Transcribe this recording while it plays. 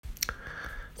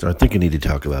So I think I need to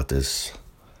talk about this.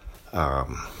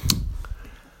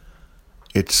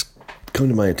 It's come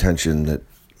to my attention that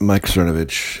Mike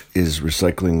Cernovich is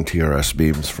recycling TRS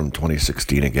memes from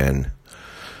 2016 again.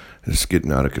 It's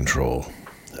getting out of control.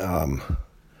 I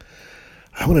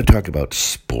want to talk about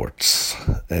sports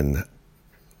and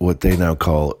what they now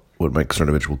call, what Mike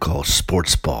Cernovich will call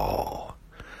Sportsball.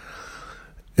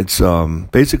 It's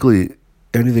basically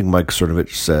anything Mike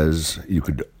Cernovich says, you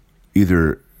could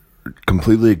either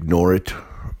completely ignore it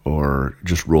or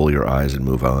just roll your eyes and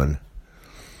move on.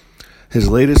 His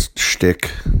latest shtick,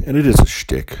 and it is a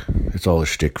shtick, it's all a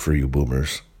shtick for you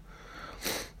boomers,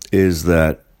 is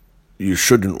that you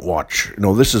shouldn't watch.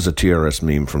 No, this is a TRS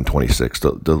meme from 26.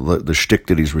 The shtick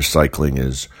that he's recycling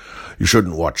is you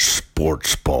shouldn't watch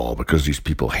sports ball because these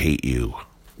people hate you.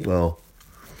 Well,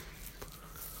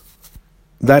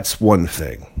 that's one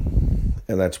thing,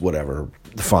 and that's whatever.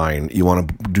 Fine, you want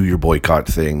to do your boycott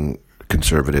thing,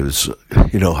 conservatives.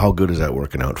 How good is that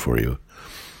working out for you?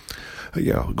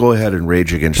 Go ahead and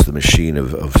rage against the machine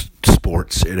of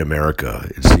sports in America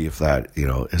and see if that,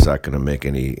 is that going to make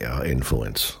any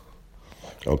influence.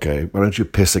 Okay, why don't you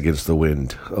piss against the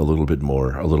wind a little bit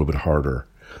more, a little bit harder,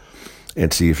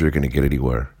 and see if you're going to get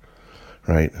anywhere,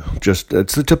 right? Just,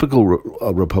 it's the typical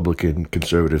Republican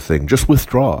conservative thing. Just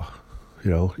withdraw,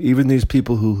 even these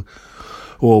people who,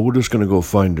 we're just going to go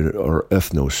find our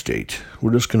ethno-state.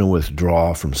 We're just going to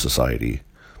withdraw from society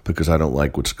because I don't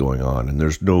like what's going on, and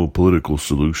there's no political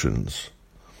solutions.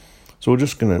 So we're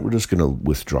just gonna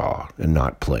withdraw and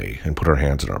not play and put our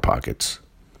hands in our pockets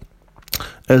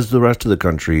as the rest of the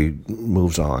country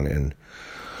moves on and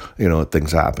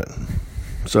things happen.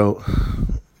 So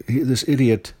this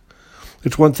idiot,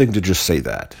 it's one thing to just say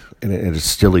that, and it's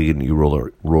silly, and you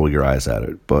roll your eyes at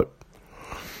it, but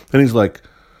then he's like,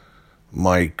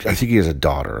 Mike, I think he has a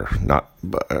daughter.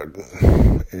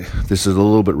 This is a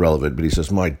little bit relevant, but he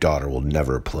says, my daughter will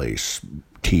never play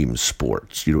team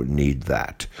sports. You don't need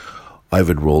that. I've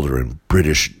enrolled her in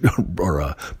British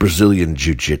or Brazilian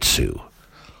jiu-jitsu.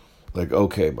 Like,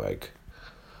 okay, Mike,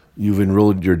 you've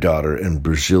enrolled your daughter in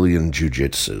Brazilian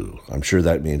jiu-jitsu. I'm sure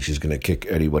that means she's going to kick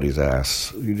anybody's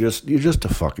ass. You're just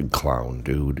a fucking clown,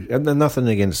 dude. And then nothing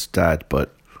against that,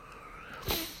 but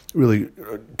really,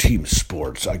 team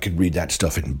sports, I could read that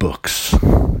stuff in books.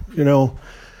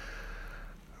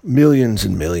 Millions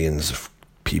and millions of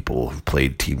people have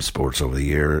played team sports over the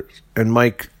years. And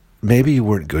Mike, maybe you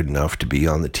weren't good enough to be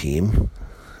on the team.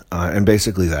 And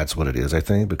basically that's what it is, I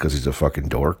think, because he's a fucking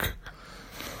dork.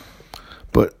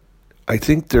 But I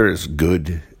think there is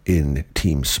good in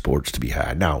team sports to be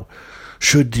had. Now,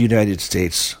 should the United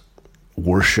States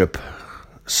worship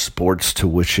sports to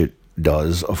which it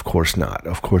does? Of course not.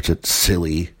 Of course it's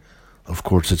silly. Of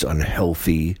course it's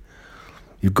unhealthy.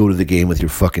 You go to the game with your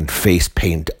fucking face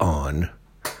paint on.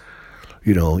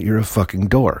 You're a fucking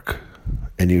dork,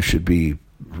 and you should be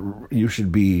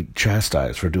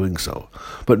chastised for doing so.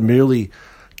 But merely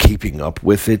keeping up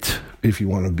with it, even if you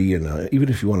want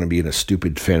to be in a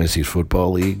stupid fantasy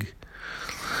football league,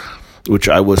 which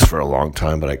I was for a long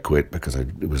time, but I quit because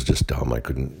it was just dumb. I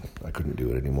couldn't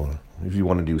do it anymore. If you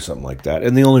want to do something like that,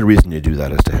 and the only reason you do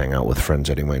that is to hang out with friends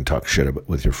anyway and talk shit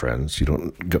with your friends.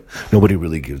 Nobody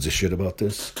really gives a shit about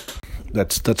this.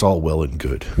 That's all well and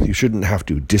good. You shouldn't have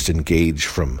to disengage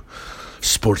from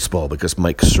Sportsball because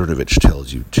Mike Cernovich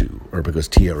tells you to, or because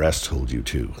TRS told you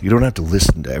to. You don't have to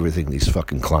listen to everything these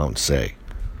fucking clowns say.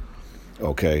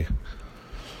 Okay?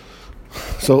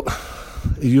 So,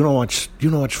 you don't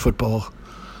watch football?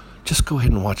 Just go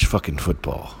ahead and watch fucking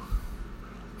football.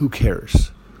 Who cares?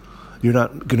 You're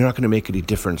not going to make any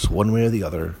difference one way or the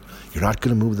other. You're not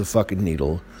going to move the fucking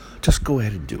needle. Just go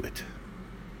ahead and do it.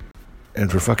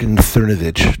 And for fucking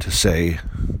Cernovich to say,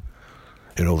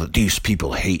 that these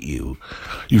people hate you,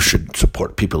 you should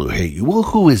support people who hate you. Well,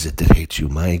 who is it that hates you,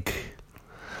 Mike?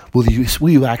 Will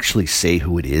you actually say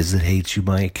who it is that hates you,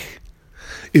 Mike?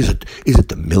 Is it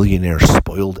the millionaire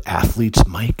spoiled athletes,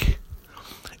 Mike?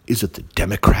 Is it the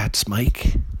Democrats,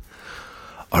 Mike?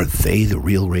 Are they the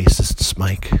real racists,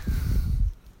 Mike?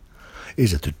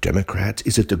 Is it the Democrats?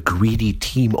 Is it the greedy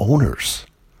team owners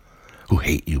who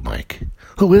hate you, Mike?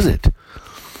 Who is it?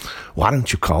 Why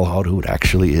don't you call out who it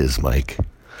actually is, Mike?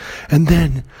 And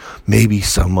then maybe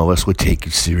some of us would take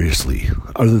you seriously,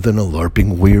 other than a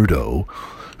LARPing weirdo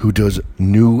who does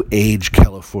New Age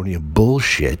California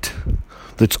bullshit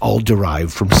that's all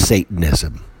derived from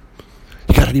Satanism.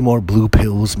 You got any more blue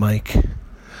pills, Mike?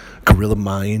 Gorilla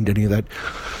Mind, any of that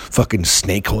fucking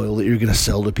snake oil that you're going to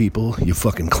sell to people, you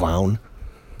fucking clown?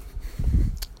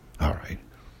 All right.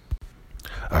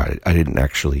 I didn't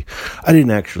actually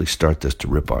start this to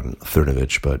rip on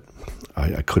Cernovich, but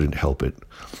I couldn't help it.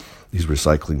 These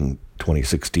recycling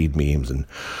 2016 memes, and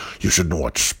you shouldn't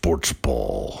watch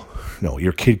Sportsball. No,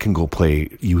 your kid can go play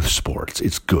youth sports.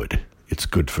 It's good. It's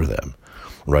good for them,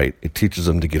 right? It teaches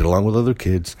them to get along with other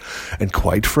kids. And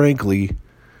quite frankly,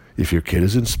 if your kid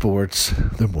is in sports,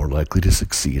 they're more likely to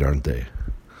succeed, aren't they?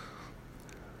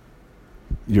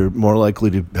 You're more likely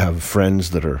to have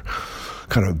friends that are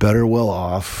kind of better well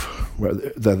off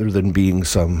rather than being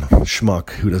some schmuck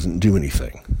who doesn't do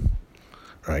anything,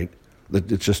 right?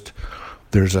 It's just,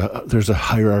 there's a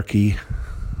hierarchy,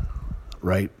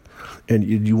 right? And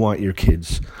you want your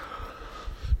kids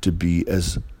to be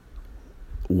as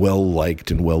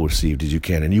well-liked and well-received as you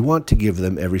can. And you want to give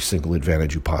them every single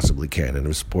advantage you possibly can. And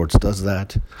if sports does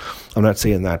that, I'm not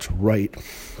saying that's right,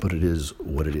 but it is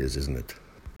what it is, isn't it?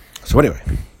 So anyway,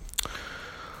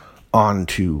 on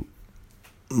to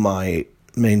my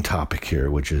main topic here,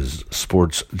 which is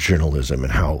sports journalism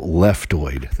and how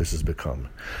leftoid this has become.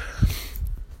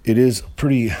 It is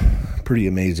pretty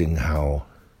amazing how,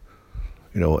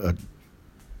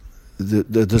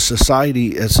 the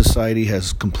society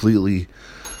has completely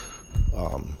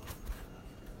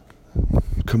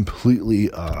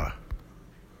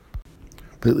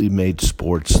made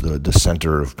sports the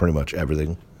center of pretty much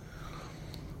everything.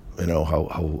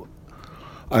 How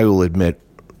I will admit,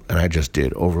 and I just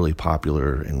did, overly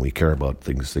popular, and we care about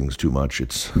things too much.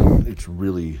 It's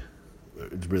really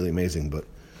amazing. But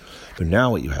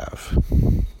now what you have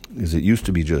is, it used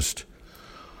to be just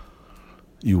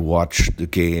you watch the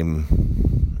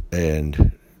game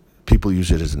and people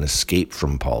use it as an escape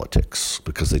from politics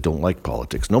because they don't like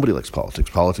politics. Nobody likes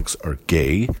politics. Politics are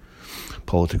gay.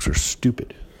 Politics are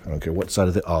stupid. I don't care what side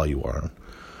of the aisle you are on.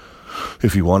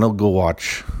 If you want to go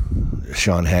watch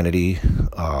Sean Hannity,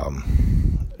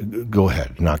 go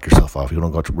ahead, knock yourself off. You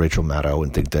don't go watch Rachel Maddow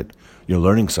and think that you're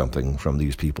learning something from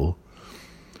these people.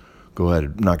 Go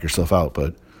ahead, knock yourself out,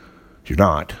 but you're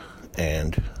not.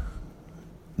 And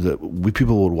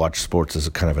people would watch sports as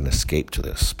a kind of an escape to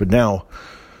this. But now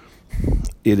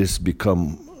it has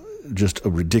become just a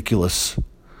ridiculous.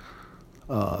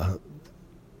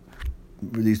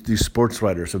 These sports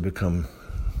writers have become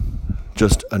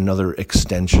just another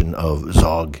extension of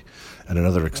Zog and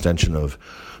another extension of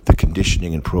the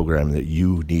conditioning and programming that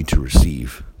you need to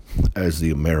receive as the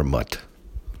Amerimutt.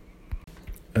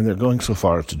 And they're going so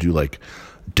far as to do like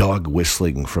dog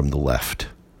whistling from the left,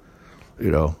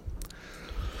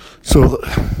 So,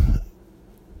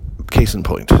 case in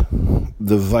point,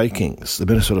 the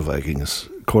Minnesota Vikings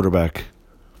quarterback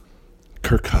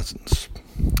Kirk Cousins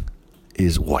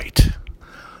is white.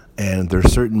 And there are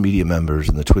certain media members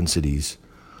in the Twin Cities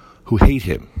who hate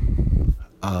him.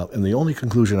 And the only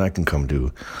conclusion I can come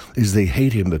to is they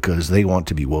hate him because they want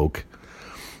to be woke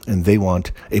and they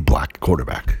want a black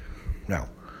quarterback. Now,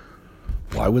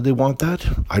 why would they want that?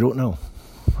 I don't know.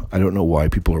 I don't know why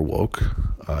people are woke.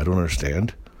 I don't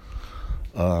understand.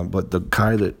 But the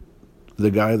guy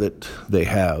that they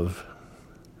have,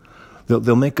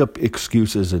 they'll make up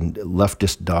excuses and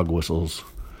leftist dog whistles.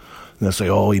 And they'll say,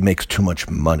 oh, he makes too much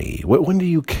money. When do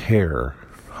you care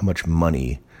how much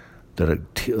money that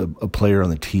a player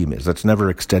on the team is? That's never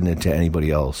extended to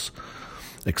anybody else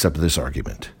except this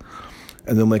argument.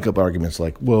 And they'll make up arguments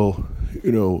like, well,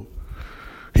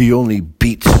 he only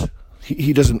beats,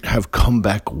 he doesn't have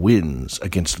comeback wins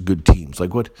against good teams.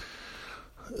 Like what?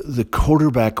 The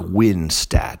quarterback win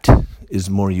stat is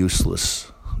the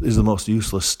most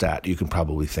useless stat you can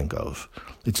probably think of.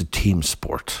 It's a team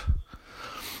sport.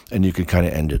 And you can kind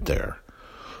of end it there.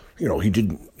 He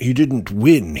didn't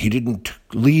win. He didn't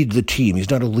lead the team. He's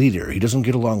not a leader. He doesn't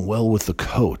get along well with the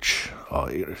coach.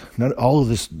 Not all of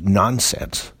this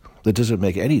nonsense that doesn't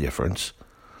make any difference.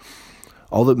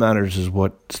 All that matters is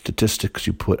what statistics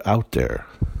you put out there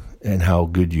and how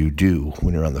good you do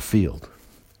when you're on the field.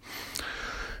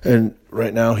 And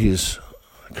right now,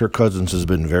 Kirk Cousins has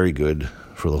been very good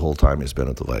for the whole time he's been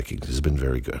at the Vikings. He's been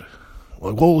very good.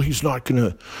 Like, well, he's not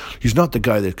the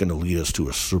guy that's going to lead us to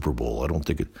a Super Bowl. I don't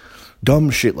think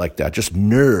dumb shit like that. Just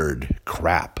nerd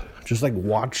crap. Just like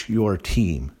watch your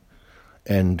team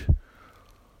and,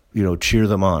 cheer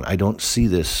them on. I don't see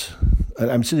this.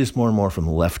 I'm seeing this more and more from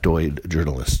leftoid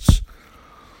journalists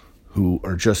who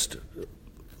are just,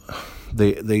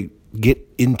 they get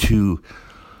into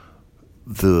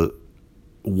the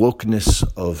wokeness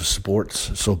of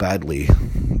sports so badly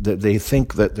that they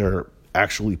think that they're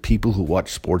actually people who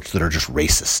watch sports that are just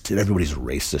racist, and everybody's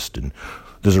racist, and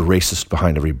there's a racist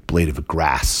behind every blade of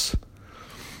grass.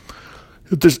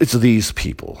 It's these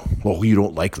people. Well, you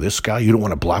don't like this guy? You don't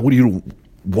want a black? What do you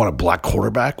want, a black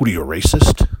quarterback? What are you, a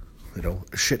racist?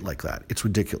 Shit like that. It's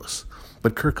ridiculous.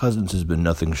 But Kirk Cousins has been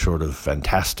nothing short of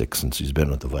fantastic since he's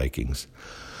been with the Vikings.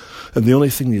 And the only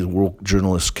thing these world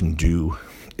journalists can do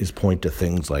is point to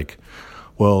things like,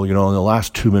 well, in the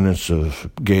last 2 minutes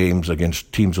of games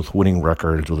against teams with winning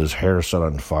records with his hair set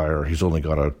on fire, he's only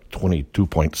got a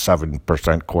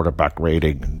 22.7% quarterback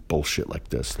rating and bullshit like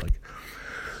this. Like,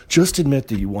 just admit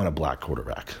that you want a black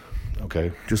quarterback,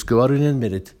 okay? Just go out and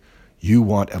admit it. You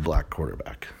want a black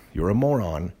quarterback. You're a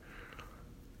moron,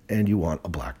 and you want a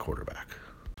black quarterback.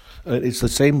 It's the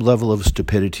same level of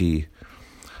stupidity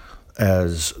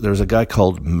as there's a guy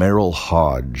called Merrill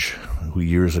Hodge who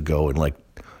years ago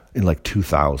in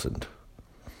 2000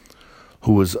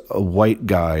 who was a white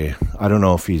guy. I don't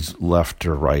know if he's left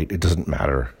or right. It doesn't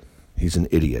matter. He's an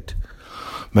idiot.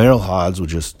 Merrill Hodge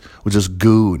was just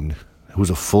goon who was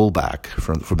a fullback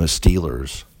from the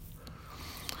Steelers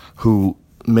who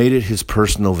made it his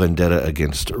personal vendetta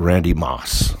against Randy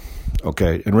Moss.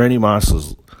 Okay, and Randy Moss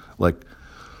was like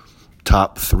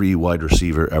top 3 wide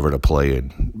receiver ever to play,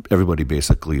 and everybody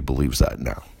basically believes that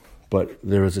now. But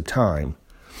there was a time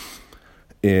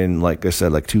in, like I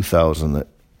said, 2000, that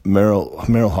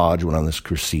Merrill Hodge went on this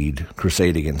crusade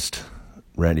against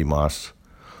Randy Moss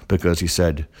because he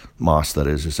said,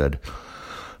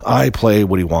 I play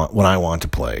what I want to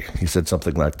play. He said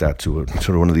something like that to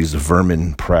one of these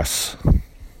vermin press,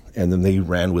 and then they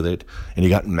ran with it, and he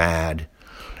got mad.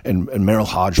 And Merrill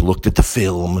Hodge looked at the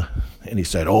film, and he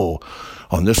said, oh,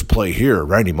 on this play here,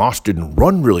 Randy Moss didn't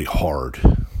run really hard.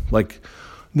 Like,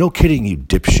 no kidding, you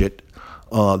dipshit.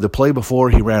 The play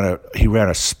before, he ran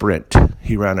a sprint.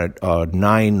 He ran a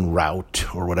 9 route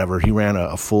or whatever. He ran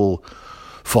a full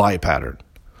fly pattern.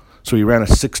 So he ran a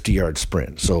 60-yard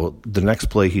sprint. So the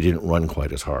next play, he didn't run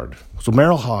quite as hard. So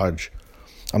Merrill Hodge,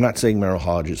 I'm not saying Merrill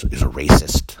Hodge is a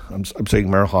racist. I'm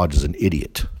saying Merrill Hodge is an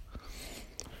idiot.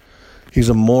 He's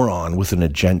a moron with an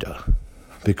agenda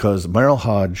because Merrill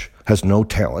Hodge has no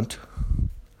talent,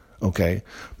 okay?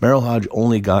 Merrill Hodge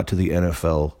only got to the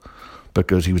NFL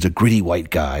because he was a gritty white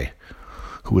guy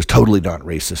who was totally not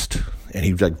racist, and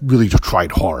he really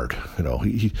tried hard.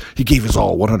 He gave his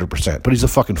all 100%, but he's a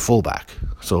fucking fullback.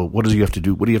 So what does he have to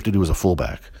do? What do you have to do as a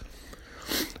fullback?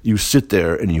 You sit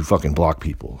there and you fucking block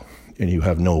people, and you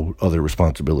have no other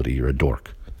responsibility. You're a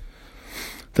dork.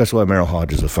 That's why Merrill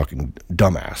Hodge is a fucking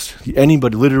dumbass.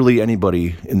 Literally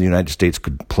anybody in the United States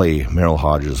could play Merrill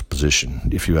Hodge's position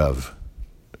if you have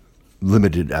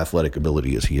limited athletic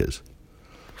ability as he is.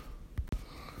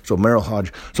 So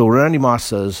Randy Moss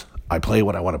says, I play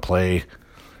what I want to play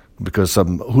because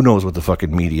who knows what the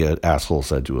fucking media asshole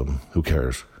said to him. Who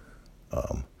cares?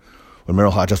 When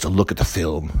Merrill Hodge has to look at the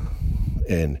film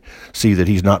and see that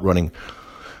he's not running,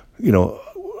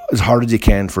 as hard as he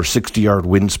can for 60-yard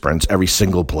wind sprints every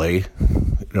single play.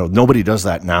 Nobody does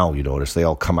that now, you notice. They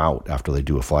all come out after they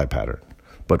do a fly pattern.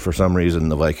 But for some reason,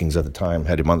 the Vikings at the time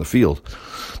had him on the field.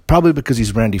 Probably because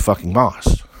he's Randy fucking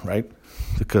Moss, right?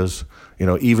 Because,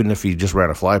 even if he just ran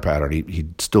a fly pattern, he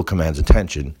still commands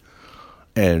attention.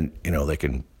 And, they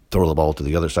can throw the ball to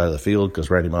the other side of the field because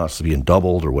Randy Moss is being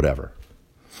doubled or whatever.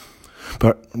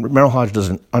 But Merrill Hodge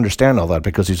doesn't understand all that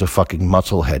because he's a fucking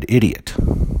musclehead idiot,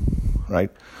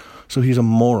 right? So he's a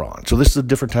moron. So this is a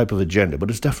different type of agenda, but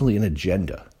it's definitely an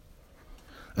agenda.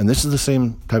 And this is the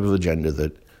same type of agenda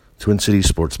that Twin Cities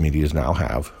sports medias now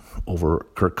have over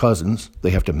Kirk Cousins. They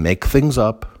have to make things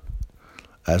up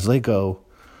as they go.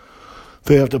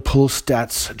 They have to pull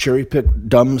stats, cherry-pick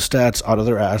dumb stats out of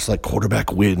their ass like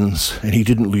quarterback wins, and he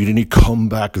didn't lead any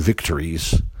comeback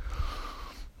victories.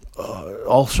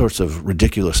 All sorts of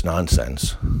ridiculous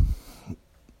nonsense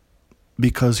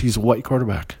because he's a white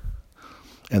quarterback.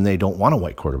 And they don't want a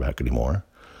white quarterback anymore.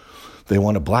 They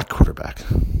want a black quarterback.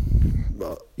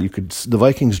 The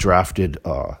Vikings drafted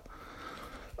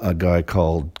a guy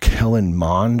called Kellen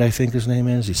Mond, I think his name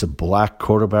is. He's a black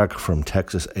quarterback from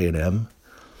Texas A&M.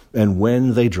 And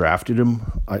when they drafted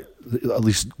him, at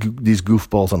least these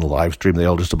goofballs on the live stream, they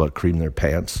all just about creamed their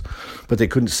pants. But they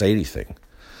couldn't say anything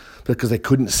because they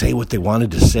couldn't say what they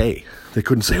wanted to say. They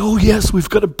couldn't say, oh, yes, we've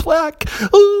got a black.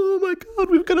 Oh, my God,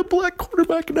 we've got a black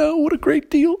quarterback now. What a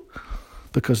great deal.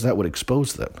 Because that would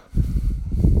expose them.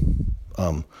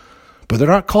 But they're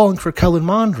not calling for Kellen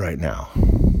Mond right now.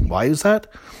 Why is that?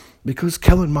 Because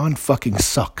Kellen Mond fucking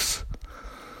sucks.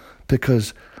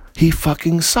 Because he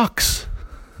fucking sucks.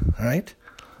 Right?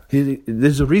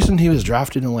 There's a reason he was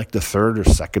drafted in like the 3rd or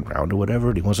 2nd round or whatever,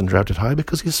 and he wasn't drafted high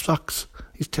because he sucks.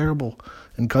 He's terrible.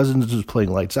 And Cousins is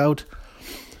playing lights out.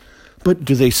 But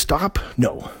do they stop?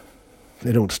 No.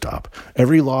 They don't stop.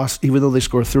 Every loss, even though they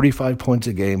score 35 points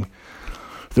a game,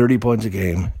 30 points a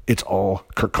game, it's all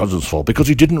Kirk Cousins' fault because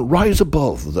he didn't rise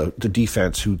above the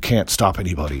defense who can't stop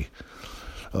anybody.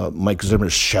 Mike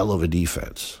Zimmer's shell of a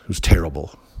defense, who's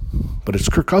terrible. But it's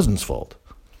Kirk Cousins' fault.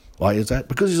 Why is that?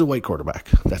 Because he's a white quarterback.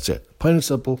 That's it. Plain and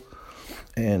simple.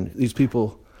 And these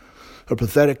people are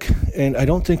pathetic. And I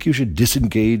don't think you should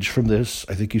disengage from this.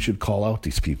 I think you should call out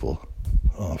these people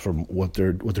from what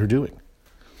they're doing.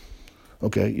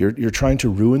 Okay, you're trying to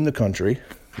ruin the country.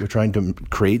 You're trying to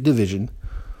create division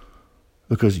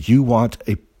because you want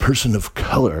a person of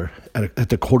color at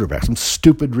the quarterback. Some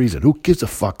stupid reason. Who gives a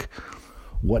fuck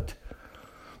what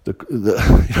if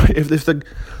the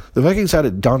Vikings had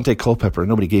a Dante Culpepper,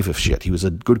 nobody gave a shit. He was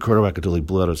a good quarterback until he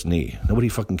blew out his knee. Nobody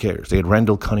fucking cares. They had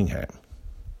Randall Cunningham,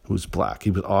 who was black. He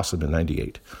was awesome in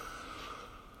 '98.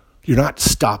 You're not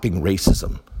stopping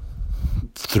racism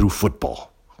through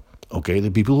football. Okay?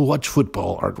 The people who watch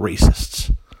football aren't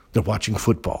racists. They're watching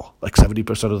football. Like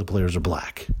 70% of the players are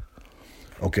black.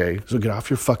 Okay? So get off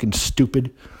your fucking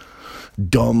stupid,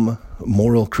 dumb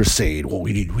moral crusade. Well,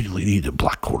 we really need a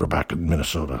black quarterback in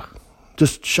Minnesota.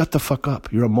 Just shut the fuck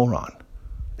up. You're a moron.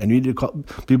 And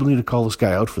people need to call this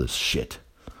guy out for this shit.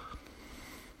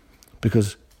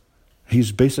 Because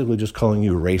he's basically just calling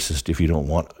you a racist if you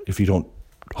don't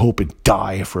hope and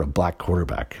die for a black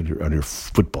quarterback on your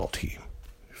football team.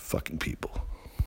 You fucking people.